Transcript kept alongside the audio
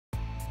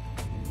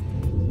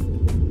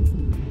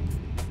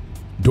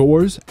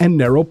doors and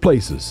narrow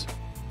places.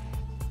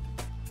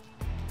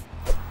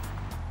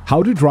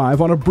 How to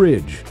drive on a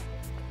bridge.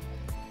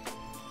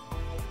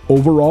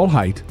 Overall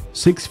height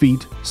 6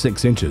 feet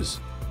 6 inches.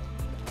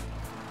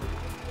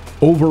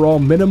 Overall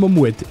minimum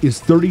width is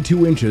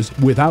 32 inches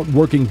without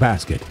working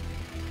basket.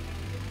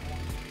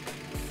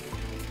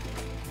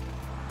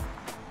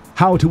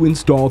 How to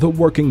install the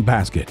working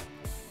basket.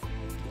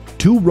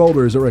 2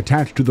 rollers are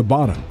attached to the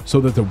bottom so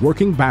that the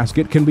working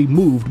basket can be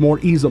moved more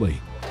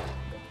easily.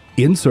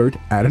 Insert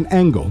at an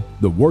angle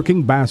the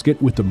working basket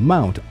with the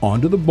mount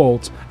onto the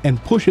bolts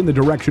and push in the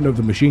direction of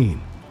the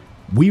machine.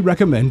 We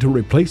recommend to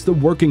replace the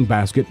working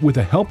basket with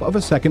the help of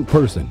a second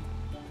person.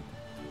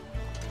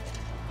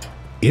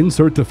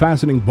 Insert the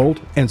fastening bolt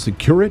and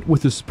secure it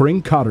with the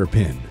spring cotter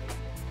pin.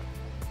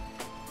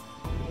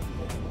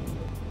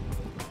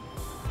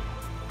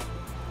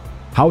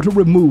 How to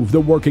remove the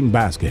working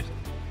basket.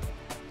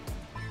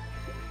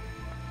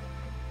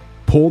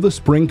 Pull the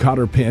spring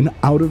cotter pin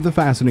out of the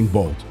fastening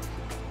bolt.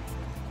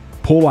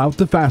 Pull out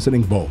the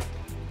fastening bolt.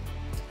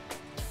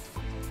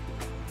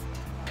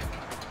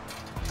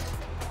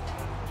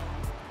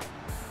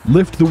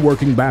 Lift the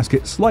working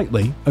basket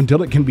slightly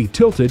until it can be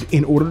tilted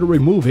in order to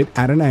remove it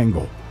at an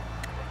angle.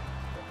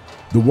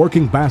 The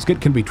working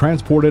basket can be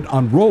transported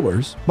on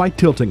rollers by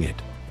tilting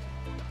it.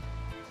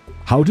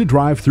 How to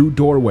drive through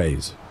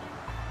doorways.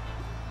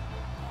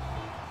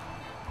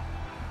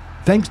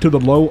 Thanks to the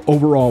low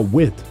overall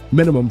width,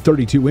 minimum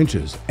 32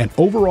 inches, and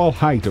overall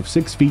height of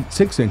 6 feet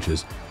 6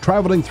 inches,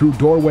 traveling through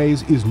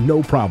doorways is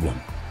no problem.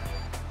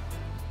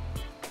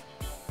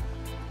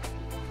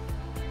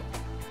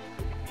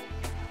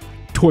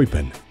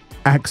 Teupen,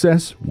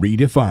 access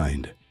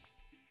redefined.